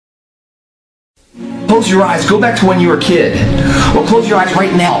Close your eyes. Go back to when you were a kid. Or close your eyes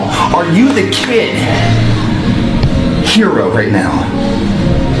right now. Are you the kid hero right now?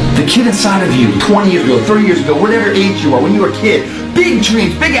 The kid inside of you 20 years ago, 30 years ago, whatever age you are, when you were a kid. Big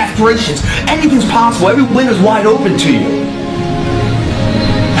dreams, big aspirations. Anything's possible. Every window's wide open to you.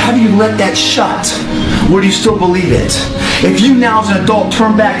 Have you let that shut? Or do you still believe it? If you now as an adult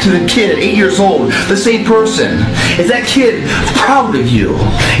turn back to the kid at 8 years old, the same person, is that kid proud of you?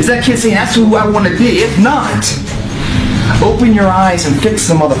 Is that kid saying, that's who I want to be? If not, open your eyes and fix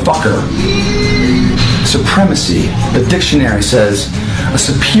the motherfucker. Supremacy, the dictionary says, a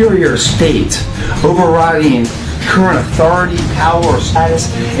superior state overriding current authority, power, or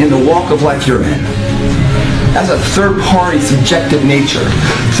status in the walk of life you're in. That's a third-party subjective nature,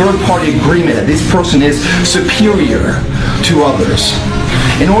 third-party agreement that this person is superior to others.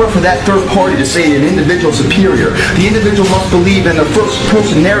 In order for that third party to say an individual is superior, the individual must believe in the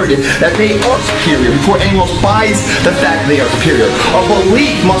first-person narrative that they are superior before anyone else buys the fact that they are superior. A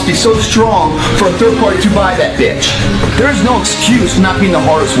belief must be so strong for a third party to buy that bitch. There is no excuse for not being the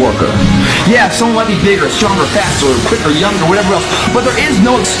hardest worker. Yeah, someone might be bigger, stronger, faster, quicker, younger, whatever else, but there is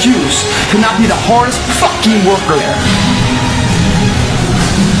no excuse to not be the hardest fucking worker there.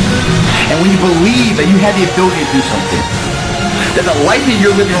 And when you believe that you have the ability to do something, that the life that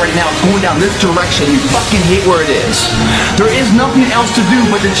you're living right now is going down this direction, you fucking hate where it is. There is nothing else to do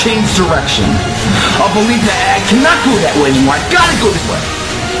but to change direction. A belief that I cannot go that way anymore, I gotta go this way.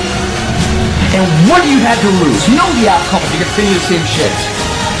 And what do you have to lose? You know the outcome if you continue the same shit.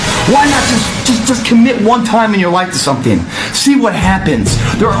 Why not just commit one time in your life to something? See what happens.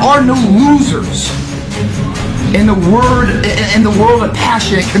 There are no losers in the world of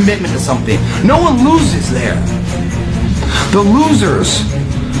passion and commitment to something. No one loses there. The losers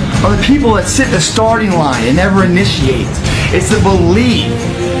are the people that sit the starting line and never initiate. It's the belief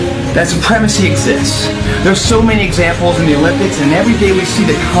that supremacy exists. There's so many examples in the Olympics, and every day we see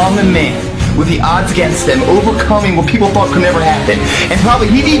the common man with the odds against them overcoming what people thought could never happen. And probably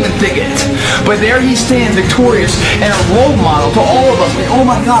he didn't even think it. But there he stands victorious and a role model to all of us. Like, oh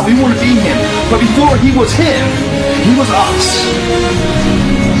my God, we want to be him. But before he was him, he was us.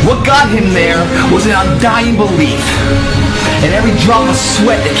 What got him there was an undying belief. And every drop of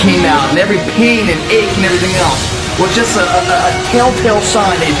sweat that came out, and every pain and ache and everything else was just a telltale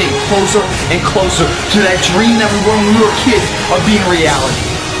sign that he's getting closer and closer to that dream that we were when we were kids of being reality.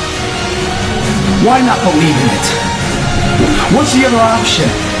 Why not believe in it? What's the other option?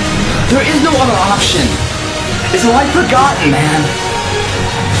 There is no other option. It's a life forgotten, man.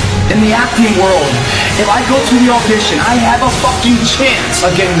 In the acting world, if I go to the audition, I have a fucking chance of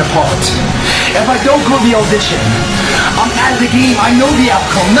getting the part. If I don't go to the audition, I'm out of the game. I know the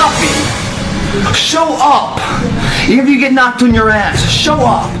outcome. Nothing. Show up. Even if you get knocked on your ass, show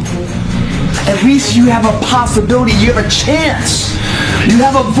up. At least you have a possibility. You have a chance. You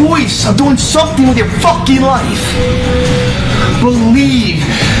have a voice of doing something with your fucking life. Believe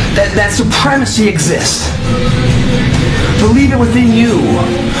that supremacy exists. Believe it within you.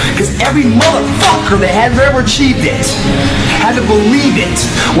 Because every motherfucker that has ever achieved it had to believe it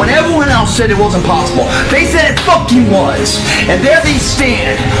when everyone else said it wasn't possible. They said it fucking was. And there they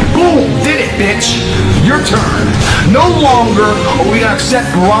stand. Boom, did it, bitch. Your turn. No longer are we going to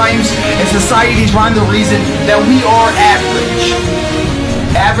accept rhymes and society's rhyme the reason that we are average.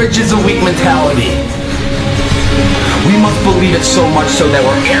 Average is a weak mentality. We must believe it so much so that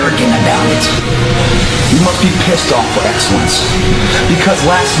we're arrogant about it. We must be pissed off for excellence. Because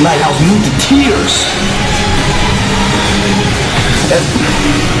last night I was moved to tears.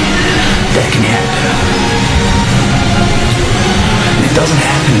 That can happen. And it doesn't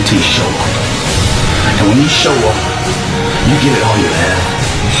happen until you show up. And when you show up, you give it all you have.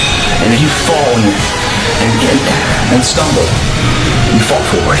 And if you fall and stumble, you fall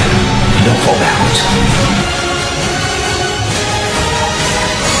forward. You don't fall backwards.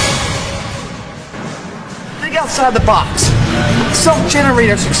 Outside the box.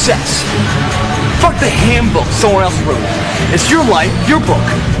 Self-generator success. Fuck the handbook someone else wrote. It's your life, your book.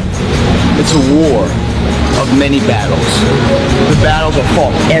 It's a war of many battles. The battles are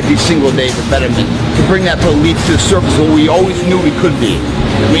fought every single day for betterment, to bring that belief to the surface of what we always knew we could be.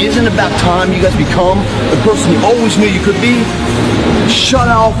 I mean, isn't it about time you guys become the person you always knew you could be? Shut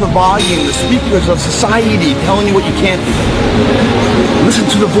off the volume, the speakers of society telling you what you can't do. Listen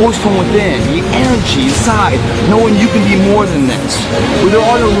to the voice from within, the energy inside, knowing you can be more than this. Where there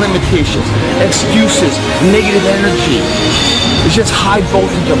are no limitations, excuses, negative energy. It's just high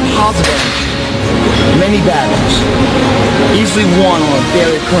voltage of positive energy. Many battles, easily won on a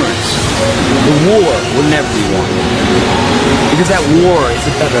daily occurrence. The war will never be won. Because that war is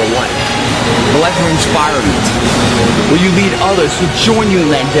a better life. a life of inspirement, where you lead others who join you in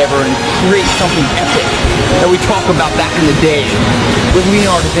that endeavor and create something epic that we talk about back in the day with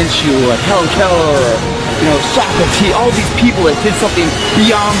Leonardo da Vinci, like Helen Keller, or, you know, Socrates, all these people that did something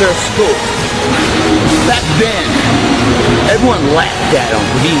beyond their scope. Back then, everyone laughed at them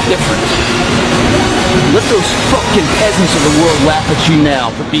for being different. Let those fucking peasants of the world laugh at you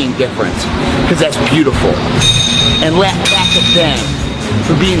now for being different, because that's beautiful. And laugh back at them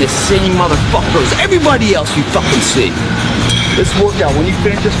for being the same motherfuckers everybody else you fucking see. This workout, when you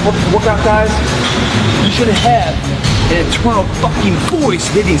finish this workout, guys, you should have an internal fucking voice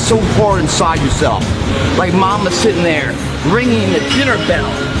hitting so hard inside yourself. Like mama sitting there, ringing the dinner bell.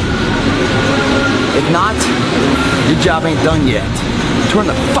 If not, your job ain't done yet. Turn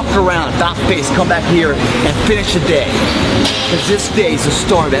the fuck around, dot face, come back here and finish the day. Because this day is the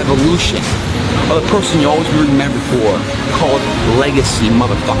start of evolution. Of the person you always be remembered for, called legacy,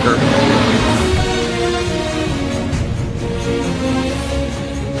 motherfucker.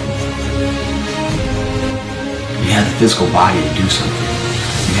 You have the physical body to do something.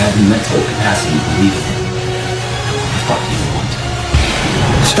 You have the mental capacity to believe in it. What the fuck do you want?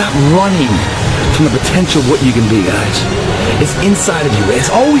 Stop running from the potential of what you can be, guys. It's inside of you.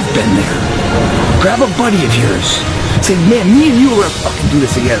 It's always been there. Grab a buddy of yours. Say, man, me and you are gonna fucking do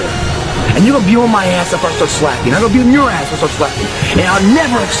this together. And you're gonna be on my ass if I start slacking. I'm gonna be on your ass if I start slacking. And I'll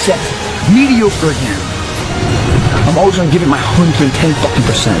never accept mediocre again. I'm always gonna give it my 110 fucking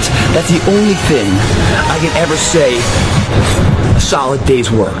 %. That's the only thing I can ever say a solid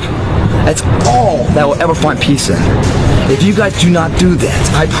day's work. That's all that will ever find peace in. If you guys do not do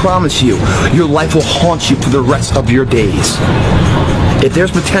that, I promise you, your life will haunt you for the rest of your days. If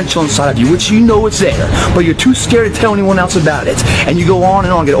there's potential inside of you, which you know it's there, but you're too scared to tell anyone else about it, and you go on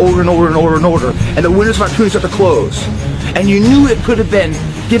and on, get older and older and older and older, and the windows of opportunity start to close, and you knew it could have been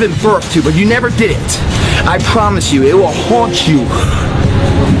given birth to, but you never did it, I promise you, it will haunt you.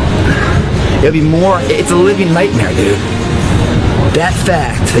 It'll be more, it's a living nightmare, dude. That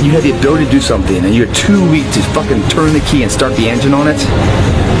fact that you have the ability to do something and you're too weak to fucking turn the key and start the engine on it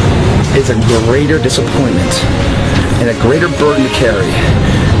is a greater disappointment and a greater burden to carry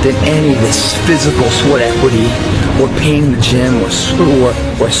than any of this physical sweat equity or pain in the gym or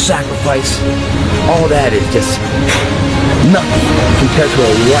sacrifice. All that is just nothing compared to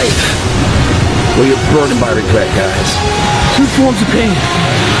a life where you're burdened by regret, guys. Two forms of pain.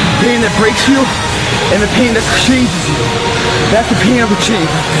 Pain that breaks you and the pain that changes you. That's the pain of the change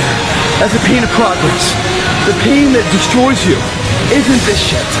right there. That's the pain of progress. The pain that destroys you isn't this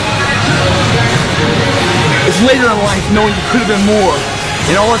shit. It's later in life knowing you could have been more,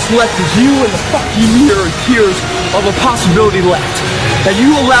 and all that's left is you and the fucking year and tears of a possibility left that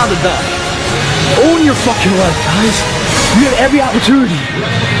you allowed to die. Own your fucking life, guys. You have every opportunity.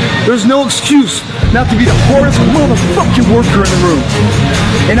 There's no excuse not to be the hardest motherfucking worker in the room.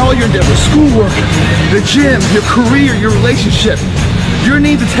 In all your endeavors, schoolwork, the gym, your career, your relationship, your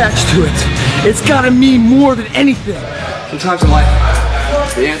name's attached to it. It's gotta mean more than anything. Sometimes in life,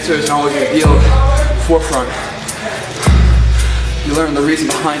 the answer isn't always revealed forefront. You learn the reason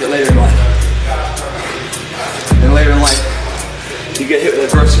behind it later in life. And later in life, you get hit with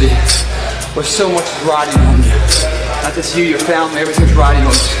adversity where so much is riding on you. Not just you, your family, everything's riding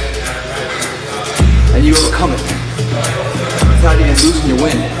on you. And you overcome it. Without even losing your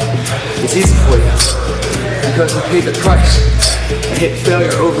win. It's easy for you. Because you paid the price and hit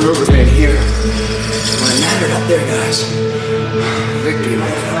failure over and over again here. When it mattered out there, guys. Victory,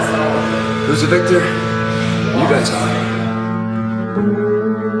 motherfucker. Who's the victor? You guys are.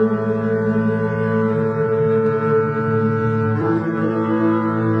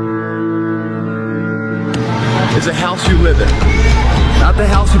 It's a house you live in. Not the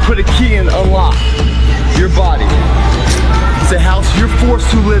house you put a key in to unlock your body. It's a house you're forced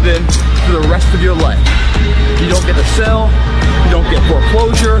to live in for the rest of your life. You don't get to sell, you don't get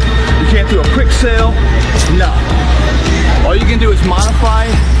foreclosure, you can't do a quick sale, no. All you can do is modify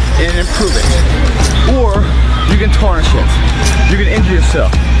and improve it. Or you can tarnish it. You can injure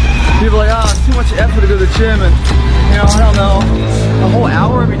yourself. People are like, it's too much effort to go to the gym and, you know, I don't know, a whole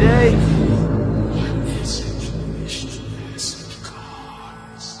hour every day.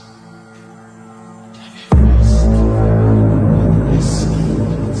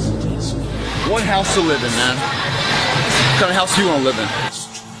 One house to live in, man. What kind of house do you want to live in?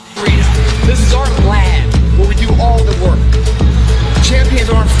 Freedom. This is our land where we do all the work. Champions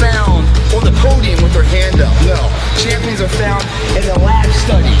aren't found on the podium with their hand up. No. Champions are found in the lab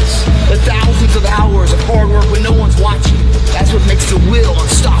studies. The thousands of hours of hard work when no one's watching. That's what makes the will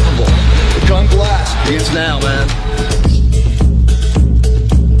unstoppable. The gun blast begins now, man.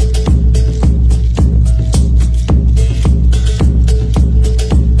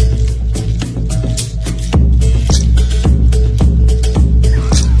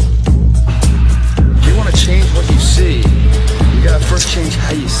 Let's change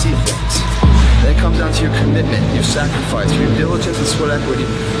how you see things. Then it comes down to your commitment, your sacrifice, your diligence and sweat equity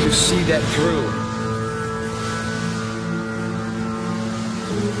to see that through.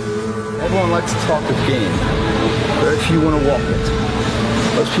 Everyone likes to talk the game, but if you want to walk it,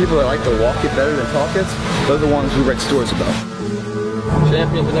 those people that like to walk it better than talk it, those are the ones we write stories about.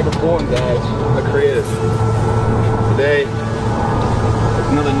 Champions are never born, guys. They're creative. Today, there's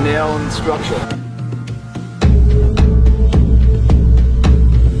another nail in the structure.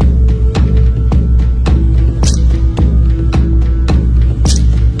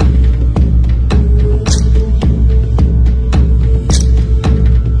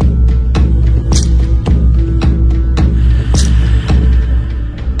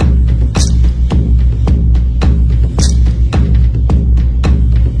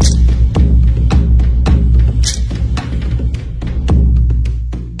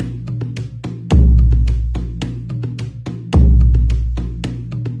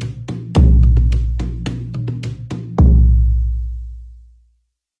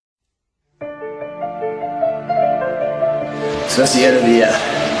 So that's the end of the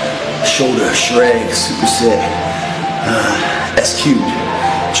shoulder shred superset S cubed.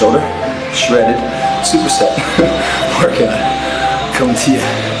 Shoulder shredded superset workout. Coming to you,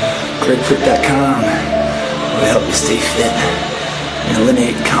 GregPlitt.com. Will help you stay fit and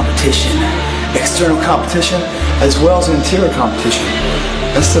eliminate competition, external competition as well as interior competition.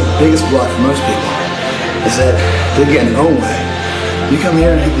 That's the biggest block for most people, is that they're getting their own way. You come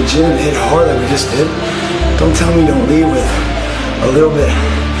here and hit the gym and hit hard like we just did. Don't tell me you don't leave with a little bit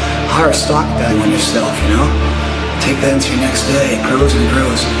higher stock value on yourself, you know? Take that into your next day. It grows and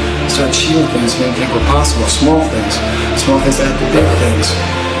grows. Start achieving things you didn't think were possible. Small things that add to big things.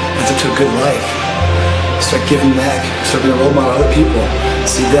 Adds up to a good life. Start giving back. Start being a role model to other people.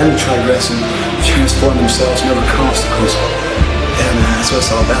 See them progress and transform themselves and overcome obstacles. Yeah, man, that's what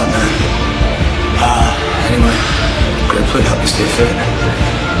it's all about, man. Anyway, Greg Plitt help you stay fit.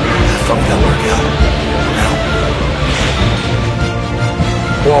 Have fun with that workout.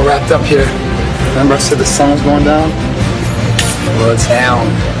 We're all wrapped up here. Remember I said the sun was going down? Well, it's down.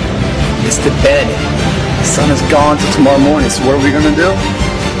 It's to bed. The sun is gone till tomorrow morning. So what are we gonna do?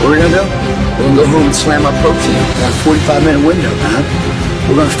 What are we gonna do? We're gonna go home and slam our protein in a 45-minute window, man.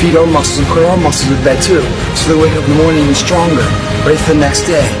 We're gonna feed our muscles and put our muscles to bed too. So they wake up in the morning even stronger, ready for the next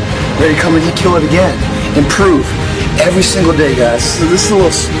day. Ready to come and kill it again. Improve. Every single day, guys. So this is a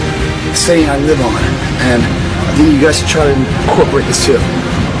little saying I live on. And I think you guys should try to incorporate this too.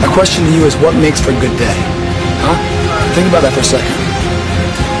 My question to you is, what makes for a good day? Huh? Think about that for a second.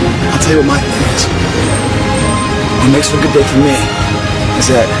 I'll tell you what my thing is. What makes for a good day for me is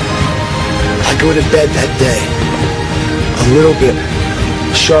that I go to bed that day a little bit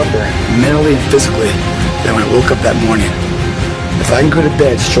sharper mentally and physically than when I woke up that morning. If I can go to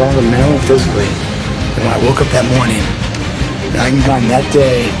bed stronger mentally and physically than when I woke up that morning, then I can go on that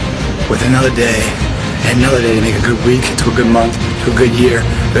day with another day and another day to make a good week, to a good month, to a good year.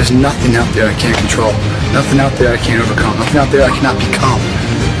 There's nothing out there I can't control. Nothing out there I can't overcome. Nothing out there I cannot become.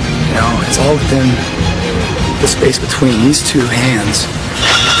 You know, it's all within the space between these two hands,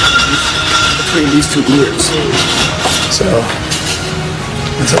 between these two ears. So,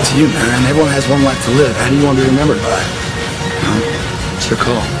 it's up to you, man. Everyone has one life to live. How do you want to be remembered by? You know, it's your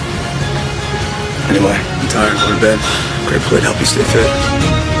call. Anyway, I'm tired. Go to bed. Greg Plitt, help you stay fit.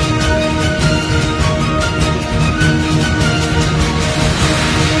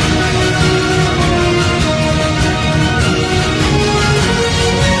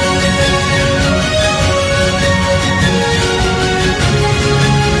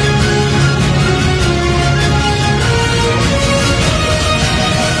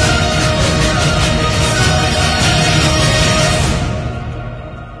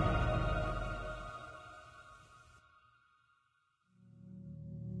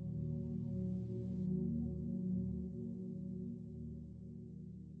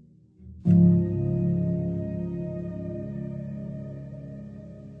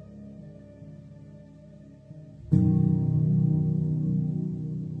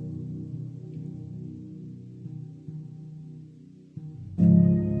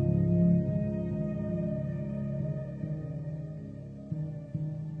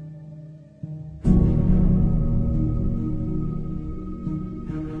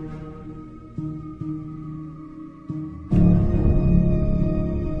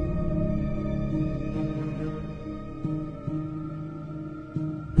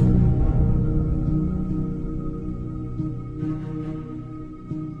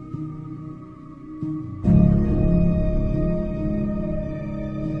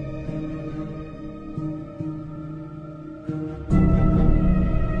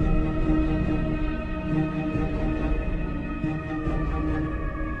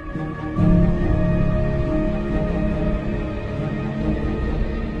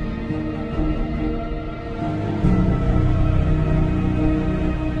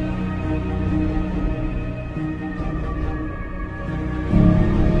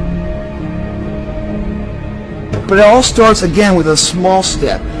 But it all starts again with a small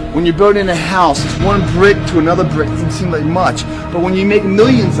step. When you're building a house, it's one brick to another brick. It doesn't seem like much. But when you make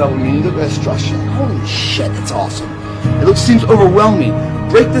millions of them and you look at the structure, like, holy shit, that's awesome. It seems overwhelming.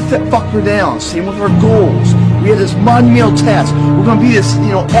 Break the fucker down. Same with our goals. We have this monumental task. We're going to be this,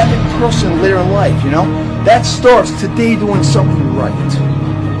 epic person later in life, That starts today doing something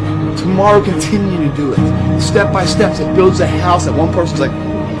right. Tomorrow continue to do it. Step by step, it builds a house that one person's like, oh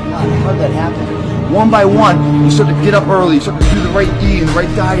my God, how did that happen? One by one, you start to get up early, you start to do the right eating, the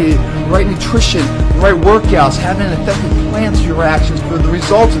right diet, the right nutrition, the right workouts, having an effective plan to your actions for the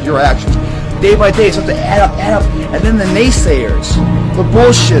results of your actions. Day by day, start to add up, and then the naysayers, the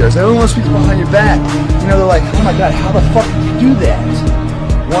bullshitters, everyone speaks behind your back. They're like, oh my God, how the fuck did you do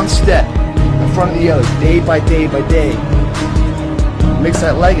that? One step in front of the other, day by day by day. Makes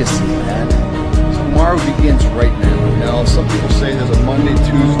that legacy, man. Tomorrow begins right now. Some people say there's a Monday,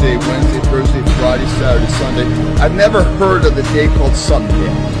 Tuesday, Wednesday, Thursday, Friday, Saturday, Sunday. I've never heard of the day called someday.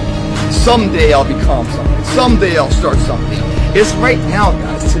 Someday I'll become something. Someday I'll start something. It's right now,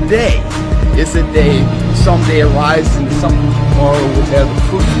 guys. Today is the day. Someday arises into something tomorrow will have the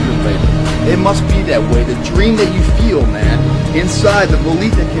fruits of your labor. It must be that way. The dream that you feel, man, inside, the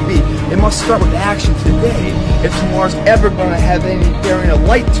belief that can be, it must start with action today if tomorrow's ever going to have any bearing of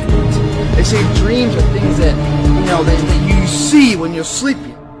light to it. They say dreams are things that, that you see when you're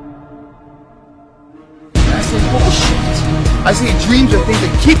sleeping. And I say bullshit. I say dreams are things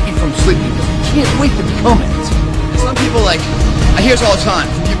that keep you from sleeping because you can't wait to become it. Some people I hear this all the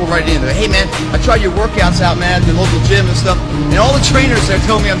time from people writing in there, hey man, I tried your workouts out, man, at the local gym and stuff, and all the trainers there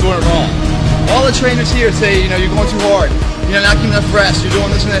tell me I'm doing it wrong. All the trainers here say, you're going too hard, not getting enough rest, you're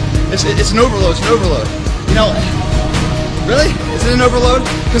doing this and that. It's an overload, it's an overload. Really? Is it an overload?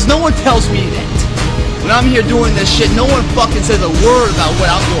 Because no one tells me that. When I'm here doing this shit, no one fucking says a word about what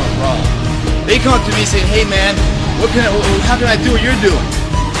I'm doing wrong. They come up to me saying, hey man, how can I do what you're doing?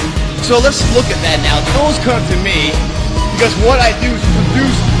 So let's look at that now. No one's coming to me because what I do is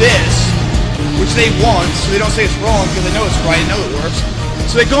produce this, which they want, so they don't say it's wrong because they know it's right, they know it works.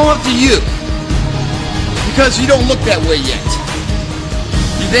 So they go up to you because you don't look that way yet.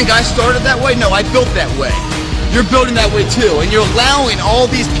 You think I started that way? No, I built that way. You're building that way too, and you're allowing all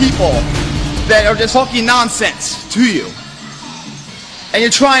these people that are just talking nonsense to you. And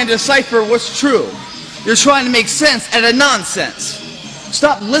you're trying to decipher what's true. You're trying to make sense out of nonsense.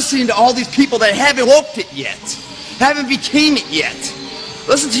 Stop listening to all these people that haven't walked it yet, haven't became it yet.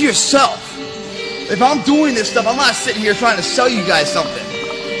 Listen to yourself. If I'm doing this stuff, I'm not sitting here trying to sell you guys something.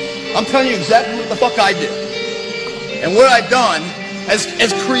 I'm telling you exactly what the fuck I do. And what I've done has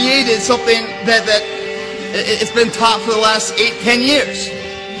created something that it's been taught for the last 8-10 years.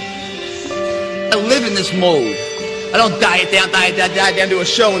 I live in this mode. I don't diet down to a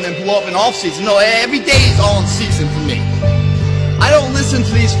show and then blow up in off season. No, every day is all in season for me. I don't listen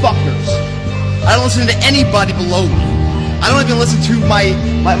to these fuckers. I don't listen to anybody below me. I don't even listen to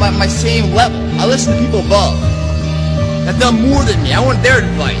my same level. I listen to people above that done more than me. I want their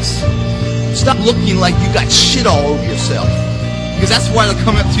advice. Stop looking like you got shit all over yourself. Because that's why they'll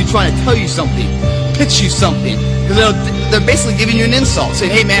come up to you trying to tell you something, pitch you something. Because they're basically giving you an insult, saying,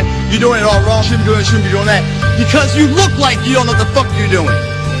 hey man, you're doing it all wrong, shouldn't be doing it, shouldn't be doing that. Because you look like you don't know what the fuck you're doing.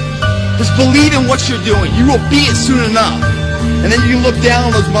 Just believe in what you're doing. You will be it soon enough. And then you can look down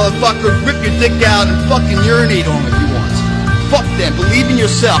on those motherfuckers, rip your dick out, and fucking urinate on them if you want. Fuck them. Believe in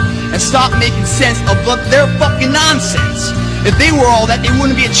yourself. And stop making sense of their fucking nonsense. If they were all that, they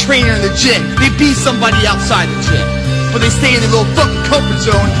wouldn't be a trainer in the gym. They'd be somebody outside the gym. But they stay in their little fucking comfort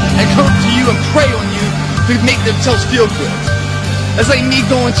zone and come up to you and prey on you to make themselves feel good. That's like me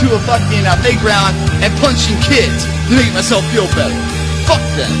going to a fucking playground and punching kids to make myself feel better. Fuck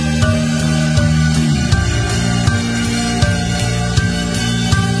them.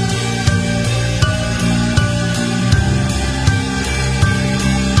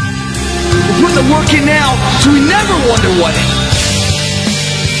 We're putting the work in now, so we never wonder what it is.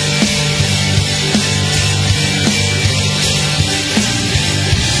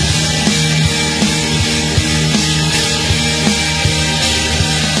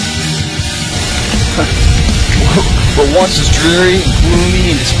 What once was dreary and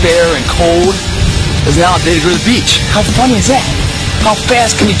gloomy and despair and cold is now a day to go to the beach. How funny is that? How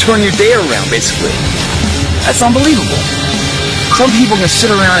fast can you turn your day around, basically? That's unbelievable. Some people can sit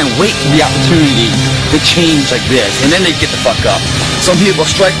around and wait for the opportunity to change like this, and then they get the fuck up. Some people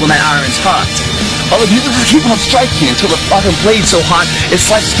strike when that iron's hot. Other people just keep on striking until the fucking blade's so hot it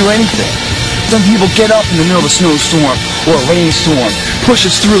slices through anything. Some people get up in the middle of a snowstorm or a rainstorm,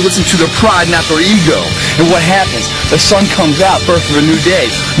 pushes through, listen to their pride, not their ego. And what happens? The sun comes out, birth of a new day,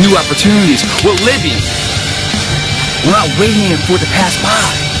 new opportunities. We're living We're not waiting for it to pass by.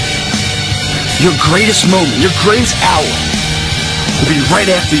 Your greatest moment, your greatest hour will be right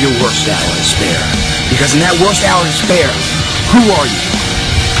after your worst hour of despair. Because in that worst hour of despair, who are you?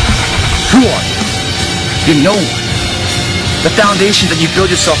 Who are you? You're no one. The foundation that you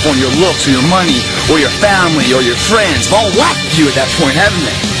build yourself on, your looks, or your money, or your family, or your friends, have all left you at that point, haven't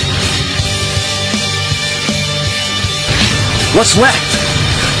they? What's left?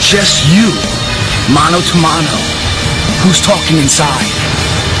 Just you, mano to mano. Who's talking inside?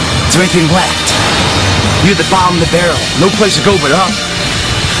 Is there anything left? You're at the bottom of the barrel, no place to go but up.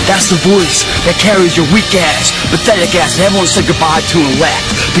 That's the voice that carries your weak ass, pathetic ass that everyone said goodbye to and left.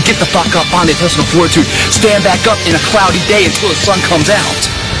 To get the fuck up, find the personal fortitude, stand back up in a cloudy day until the sun comes out.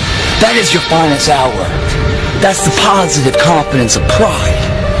 That is your finest hour. That's the positive confidence of pride,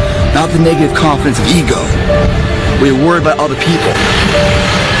 not the negative confidence of ego, where you're worried about other people.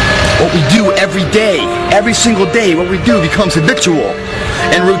 What we do every day, every single day, what we do becomes habitual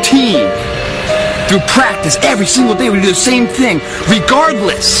and routine. Through practice, every single day we do the same thing,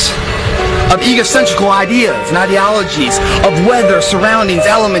 regardless of egocentrical ideas and ideologies, of weather, surroundings,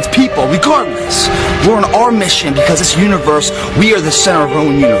 elements, people, regardless. We're on our mission because this universe, we are the center of our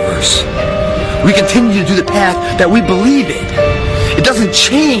own universe. We continue to do the path that we believe in. It doesn't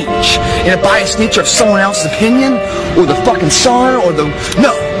change in a biased nature of someone else's opinion, or the fucking sun, or the...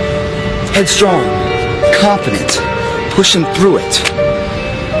 No. Headstrong, confident, pushing through it.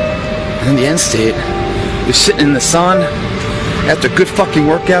 And in the end state, you're sitting in the sun after a good fucking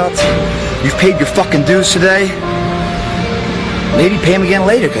workout. You've paid your fucking dues today. Maybe pay them again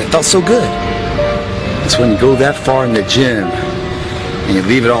later because it felt so good. It's when you go that far in the gym and you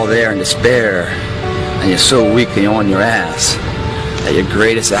leave it all there in despair and you're so weak that you're on your ass that your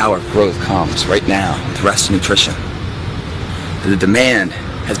greatest hour of growth comes right now with rest and nutrition. The demand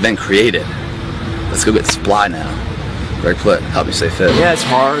has been created. Let's go get supply now. Very put. Help me stay fit. Yeah, it's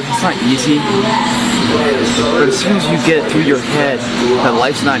hard. It's not easy. But as soon as you get it through your head that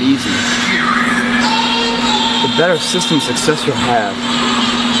life's not easy, the better system of success you'll have.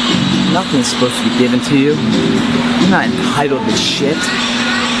 Nothing's supposed to be given to you. You're not entitled to shit.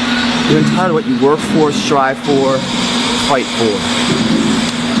 You're entitled to what you work for, strive for, fight for.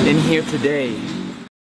 In here today,